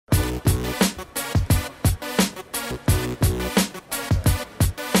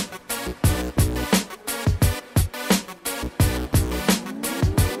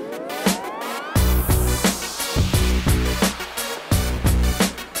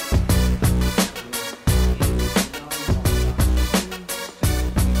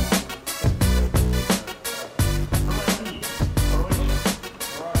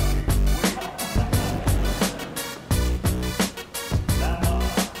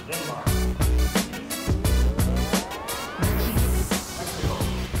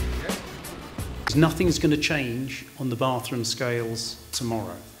Nothing's going to change on the bathroom scales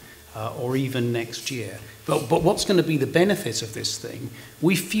tomorrow or even next year. But what's going to be the benefit of this thing?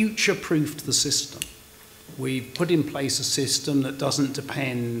 We future-proofed the system. We've put in place a system that doesn't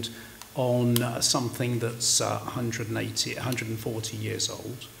depend on something that's 140 years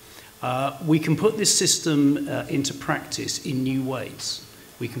old. We can put this system into practice in new ways.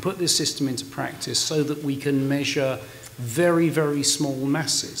 We can put this system into practice so that we can measure very, very small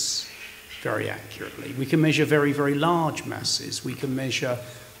masses very accurately. We can measure very, very large masses. We can measure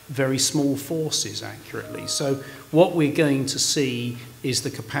very small forces accurately. So what we're going to see is the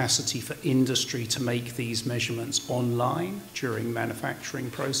capacity for industry to make these measurements online during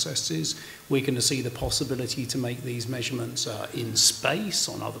manufacturing processes. We're going to see the possibility to make these measurements in space,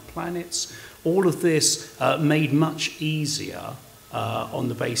 on other planets. All of this made much easier on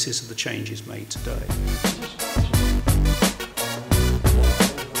the basis of the changes made today.